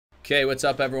Okay, what's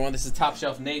up, everyone? This is Top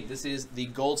Shelf Nate. This is the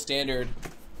Gold Standard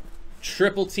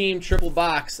triple team, triple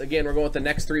box. Again, we're going with the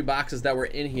next three boxes that were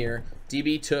in here.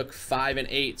 DB took 5 and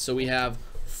 8, so we have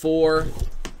 4,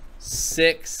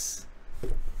 6,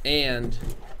 and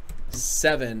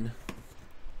 7.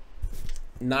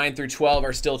 9 through 12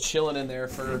 are still chilling in there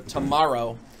for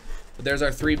tomorrow. But there's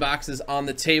our three boxes on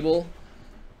the table.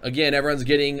 Again, everyone's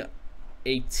getting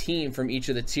a team from each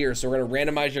of the tiers. So we're going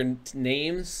to randomize your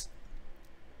names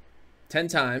 10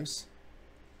 times.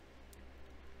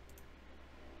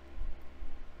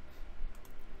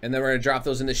 And then we're going to drop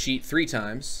those in the sheet 3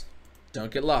 times. Don't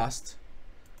get lost.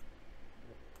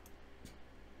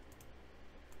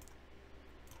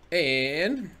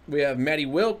 And we have Matty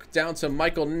Wilk down to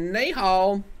Michael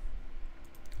Nahal.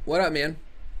 What up, man?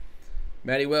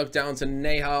 Matty Wilk down to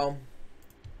Nahal.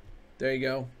 There you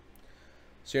go.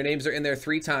 So your names are in there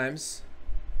 3 times.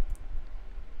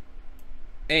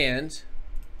 And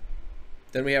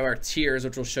then we have our tiers,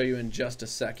 which we'll show you in just a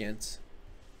second.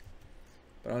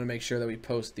 But I want to make sure that we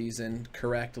post these in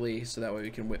correctly so that way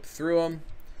we can whip through them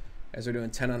as we're doing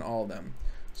 10 on all of them.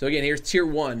 So again, here's tier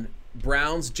 1.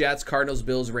 Browns, Jets, Cardinals,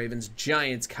 Bills, Ravens,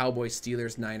 Giants, Cowboys,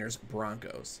 Steelers, Niners,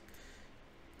 Broncos.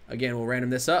 Again, we'll random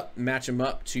this up, match them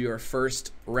up to your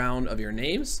first round of your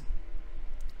names.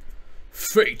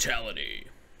 Fatality.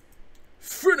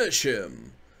 Finish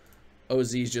him.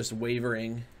 OZ's just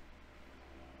wavering.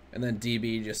 And then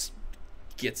DB just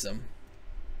gets him.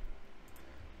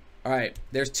 All right,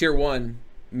 there's tier 1.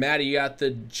 Matty, you got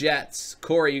the Jets.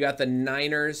 Corey, you got the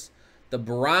Niners. The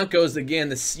Broncos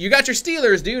again. You got your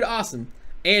Steelers, dude. Awesome.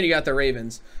 And you got the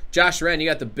Ravens. Josh Wren, you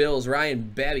got the Bills.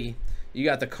 Ryan Babby, you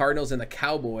got the Cardinals and the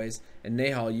Cowboys. And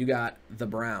Nahal, you got the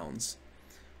Browns.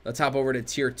 Let's hop over to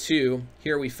tier 2.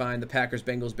 Here we find the Packers,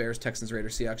 Bengals, Bears, Texans,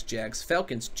 Raiders, Seahawks, Jags,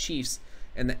 Falcons, Chiefs,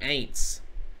 and the Aints.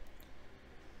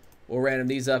 We'll random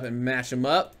these up and match them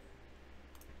up.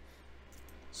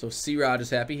 So C-Rod is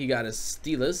happy. He got his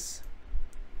Steelers.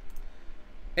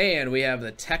 And we have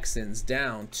the Texans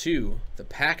down to the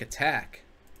Pack Attack.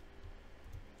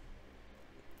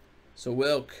 So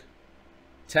Wilk,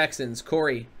 Texans,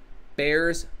 Corey,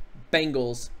 Bears,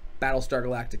 Bengals, Battlestar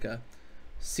Galactica.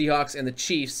 Seahawks and the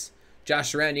Chiefs.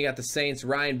 Josh Wren, you got the Saints.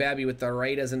 Ryan Babby with the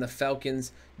Raiders and the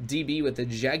Falcons. DB with the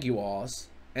Jaguars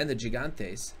and the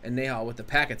Gigantes. And Nahal with the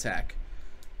Pack Attack.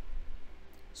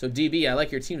 So DB, I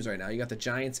like your teams right now. You got the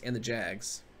Giants and the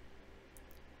Jags.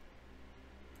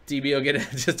 DB will get it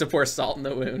just to pour salt in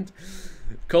the wound.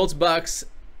 Colts, Bucks,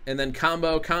 and then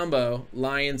combo.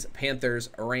 Lions, Panthers,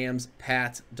 Rams,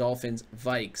 Pats, Dolphins,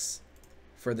 Vikes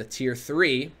for the tier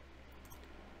 3.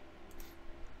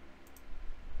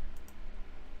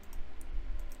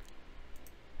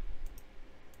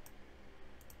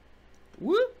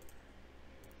 Whoop.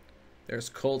 There's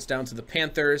Colts down to the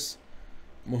Panthers.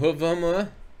 Muhavama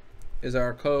is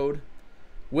our code.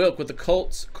 Wilk with the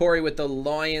Colts. Corey with the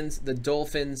Lions, the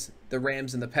Dolphins, the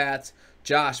Rams, and the Pats.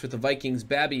 Josh with the Vikings.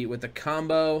 Babby with the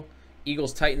combo.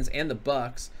 Eagles, Titans, and the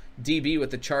Bucks. DB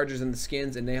with the Chargers and the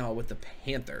Skins. And Nahal with the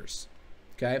Panthers.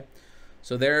 Okay?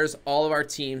 So there's all of our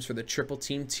teams for the triple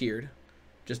team tiered.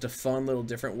 Just a fun little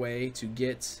different way to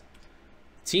get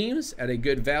teams at a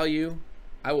good value.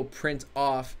 I will print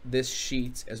off this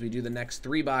sheet as we do the next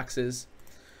 3 boxes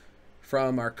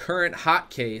from our current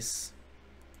hot case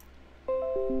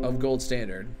of Gold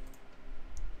Standard.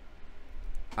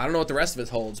 I don't know what the rest of it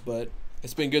holds, but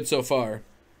it's been good so far.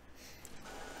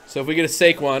 So if we get a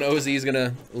Saquon, OZ is going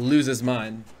to lose his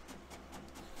mind.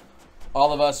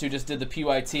 All of us who just did the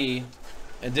PYT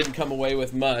and didn't come away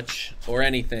with much or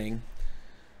anything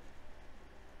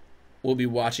will be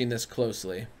watching this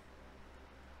closely.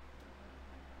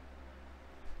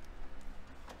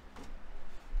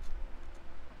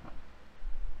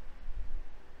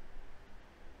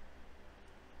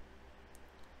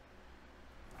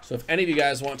 So if any of you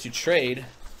guys want to trade,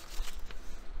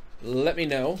 let me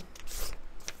know.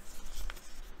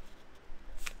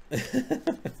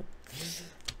 And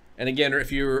again,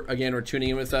 if you're we're tuning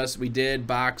in with us, we did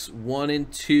box 1 and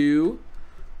 2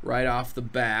 right off the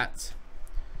bat.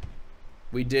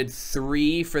 We did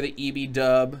 3 for the EB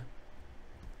dub.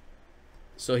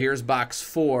 So here's box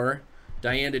 4.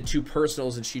 Diane did 2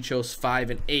 personals and she chose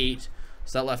 5 and 8.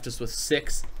 So that left us with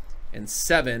 6 and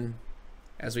 7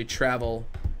 as we travel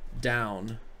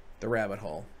down the rabbit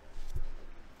hole.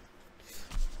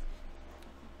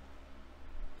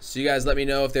 So you guys let me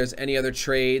know if there's any other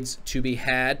trades to be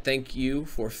had. Thank you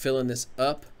for filling this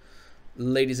up,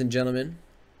 ladies and gentlemen.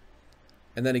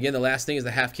 And then again, the last thing is the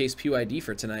half case PYD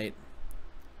for tonight.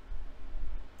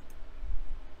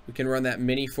 We can run that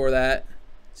mini for that.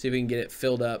 See if we can get it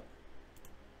filled up.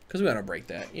 Because we want to break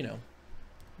that, you know.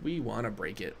 We want to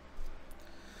break it.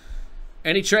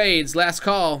 Any trades? Last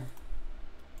call.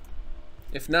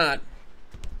 If not,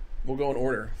 we'll go in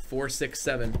order. 4, 6,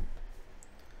 7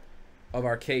 of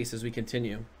our case as we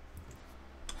continue.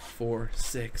 4,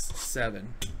 6,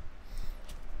 7.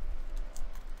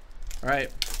 All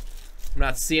right. I'm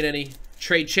not seeing any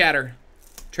trade chatter.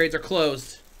 Trades are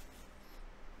closed.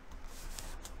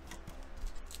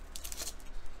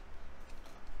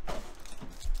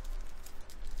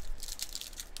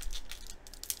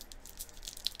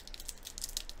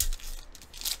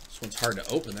 This one's hard to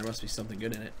open. There must be something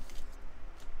good in it.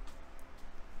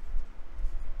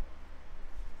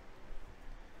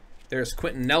 There's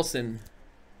Quentin Nelson.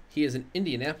 He is an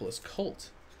Indianapolis Colt.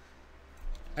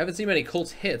 I haven't seen many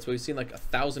Colts hits, but we've seen like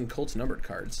 1,000 Colts numbered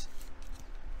cards.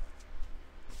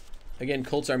 Again,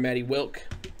 Colts are Matty Wilk,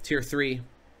 Tier 3.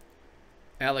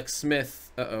 Alex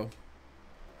Smith. Uh-oh.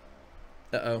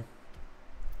 Uh-oh.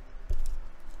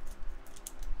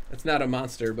 That's not a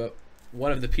monster, but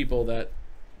one of the people that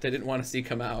they didn't want to see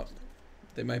come out,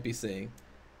 they might be seeing.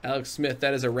 Alex Smith,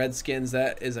 that is a Redskins.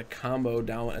 That is a combo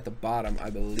down at the bottom, I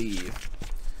believe.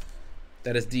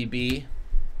 That is DB.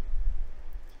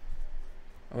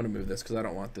 I'm going to move this because I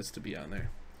don't want this to be on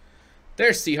there.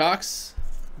 There's Seahawks.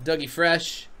 Dougie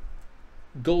Fresh.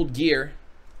 Gold gear.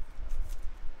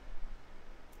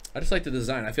 I just like the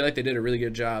design. I feel like they did a really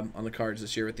good job on the cards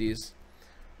this year with these.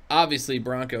 Obviously,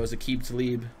 Broncos, Aqib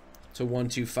Talib to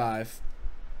 125.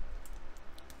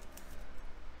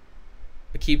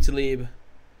 Aqib Talib,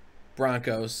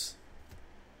 Broncos.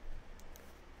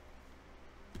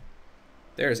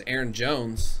 There's Aaron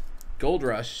Jones. Gold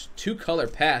Rush, 2-color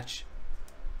patch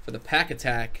for the Pack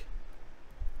Attack.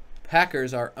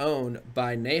 Packers are owned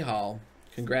by Nahal.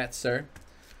 Congrats, sir.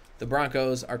 The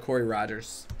Broncos are Corey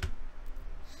Rogers.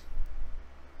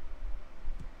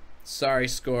 Sorry,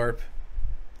 Scorp.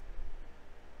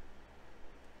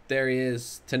 There he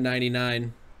is to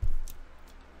 99.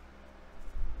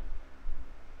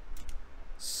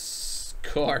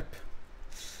 Scorp.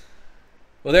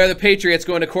 Well, there are the Patriots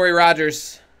going to Corey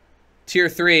Rogers. Tier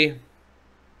 3.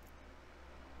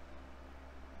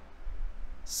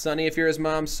 Sonny if you're his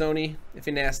mom. Sony if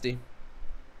you're nasty.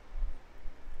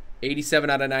 87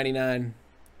 out of 99.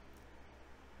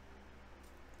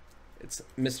 It's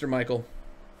Mr. Michael.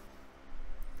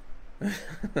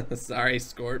 Sorry,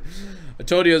 Scorp. I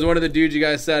told you it was one of the dudes you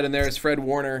guys said, and there's Fred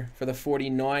Warner for the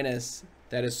 49ers.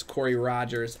 That is Corey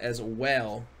Rogers as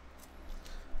well.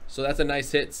 So that's a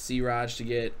nice hit, C-Raj, to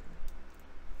get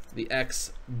the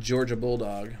ex-Georgia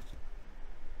Bulldog.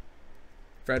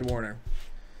 Fred Warner.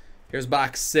 Here's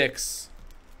box 6.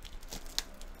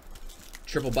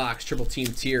 Triple box, triple team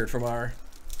tiered from our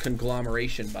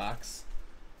conglomeration box.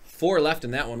 4 left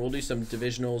in that one. We'll do some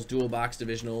divisionals, dual box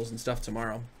divisionals and stuff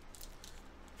tomorrow.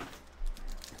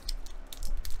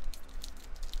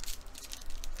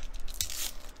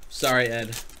 Sorry,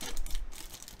 Ed.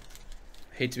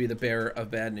 Hate to be the bearer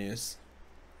of bad news.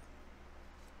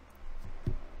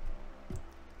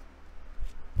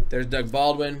 There's Doug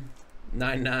Baldwin,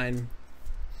 99.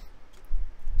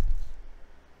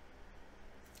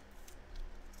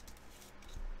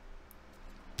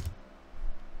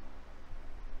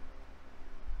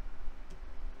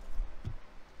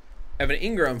 Evan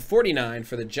Ingram, 49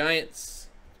 for the Giants.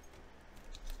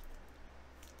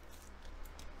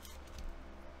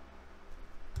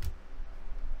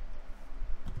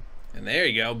 And there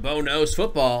you go, Bo Knows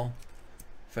football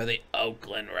for the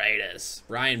Oakland Raiders.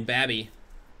 Ryan Babby.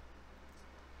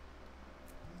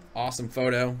 Awesome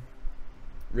photo.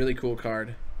 Really cool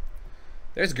card.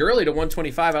 There's Gurley to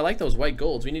 125. I like those white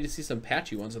golds. We need to see some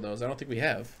patchy ones of those. I don't think we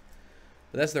have.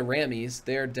 But that's the Rammies.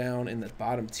 They're down in the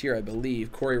bottom tier, I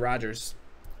believe. Corey Rogers.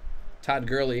 Todd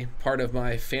Gurley, part of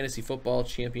my fantasy football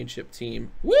championship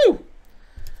team. Woo!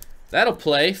 That'll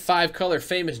play. 5-color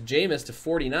famous Jameis to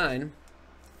 49.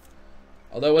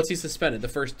 Although, what's he suspended? The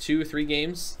first 2 or 3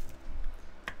 games?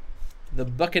 The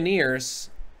Buccaneers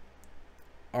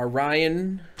are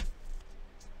Ryan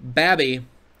Babby.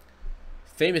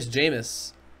 Famous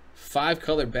Jameis.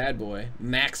 5-color bad boy.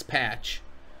 Max patch.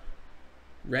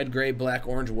 Red, gray, black,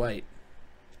 orange, white.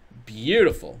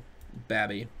 Beautiful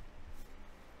Babby.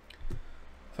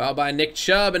 Followed by Nick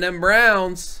Chubb and them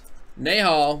Browns.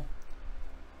 Nahal.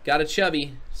 Got a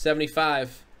chubby.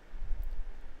 75.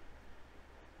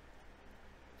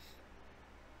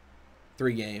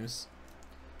 3 games.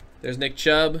 There's Nick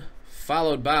Chubb.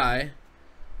 Followed by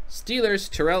Steelers,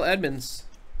 Terrell Edmonds.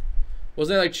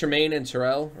 Wasn't it like Tremaine and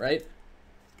Terrell, right?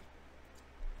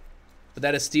 But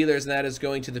that is Steelers, and that is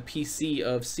going to the PC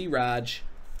of C-Raj.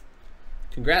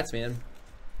 Congrats, man.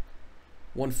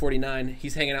 149.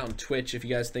 He's hanging out on Twitch if you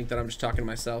guys think that I'm just talking to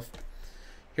myself.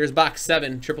 Here's box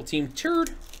 7, triple team tiered.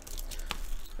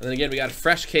 And then again, we got a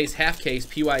fresh case, half case,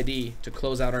 PYD to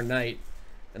close out our night.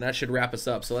 And that should wrap us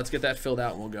up. So let's get that filled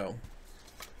out and we'll go.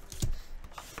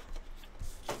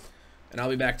 And I'll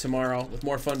be back tomorrow with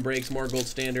more fun breaks, more gold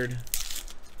standard.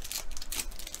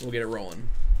 We'll get it rolling.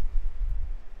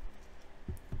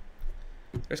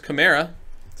 There's Kamara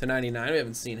to 99. We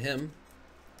haven't seen him.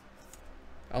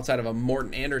 Outside of a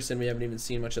Morton Anderson, we haven't even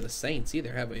seen much of the Saints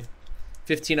either, have we?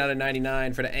 15 out of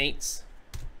 99 for the Aints.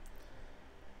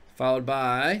 Followed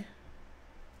by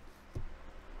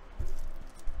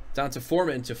Donta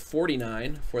Foreman to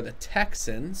 49 for the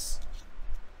Texans.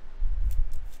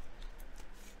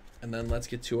 And then let's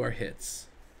get to our hits.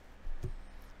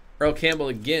 Earl Campbell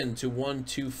again to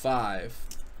 125.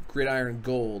 Gridiron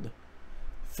Gold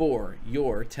for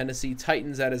your Tennessee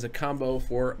Titans. That is a combo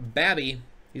for Babby.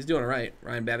 He's doing all right,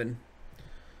 Ryan Babin.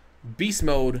 Beast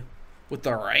Mode with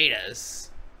the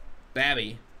Raiders.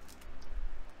 Babby.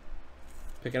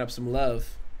 Picking up some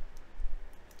love.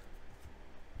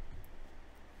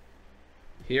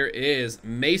 Here is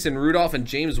Mason Rudolph and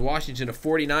James Washington to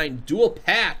 49. Dual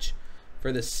patch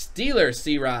for the Steelers,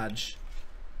 C-Raj.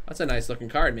 That's a nice looking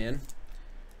card, man.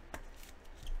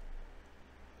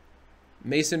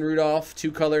 Mason Rudolph,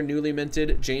 2-color, newly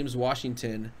minted. James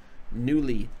Washington,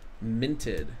 newly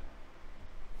minted.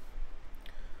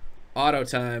 Auto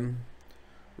time.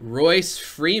 Royce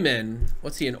Freeman.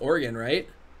 What's he in Oregon, right?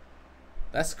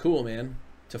 That's cool, man.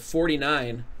 To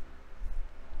 49.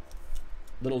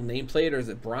 Little nameplate, or is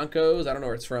it Broncos? I don't know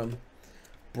where it's from.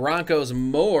 Broncos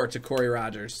more to Corey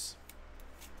Rogers.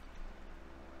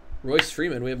 Royce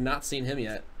Freeman, we have not seen him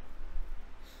yet.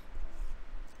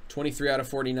 23 out of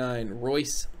 49.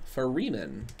 Royce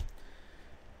Freeman.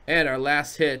 And our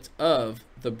last hit of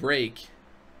the break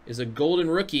is a golden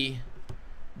rookie,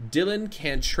 Dylan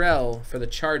Cantrell for the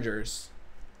Chargers.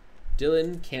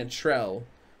 Dylan Cantrell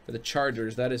for the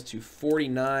Chargers. That is to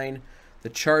 49. The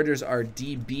Chargers are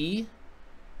DB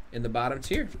in the bottom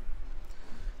tier.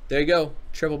 There you go.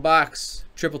 Triple box,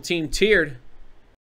 triple team tiered.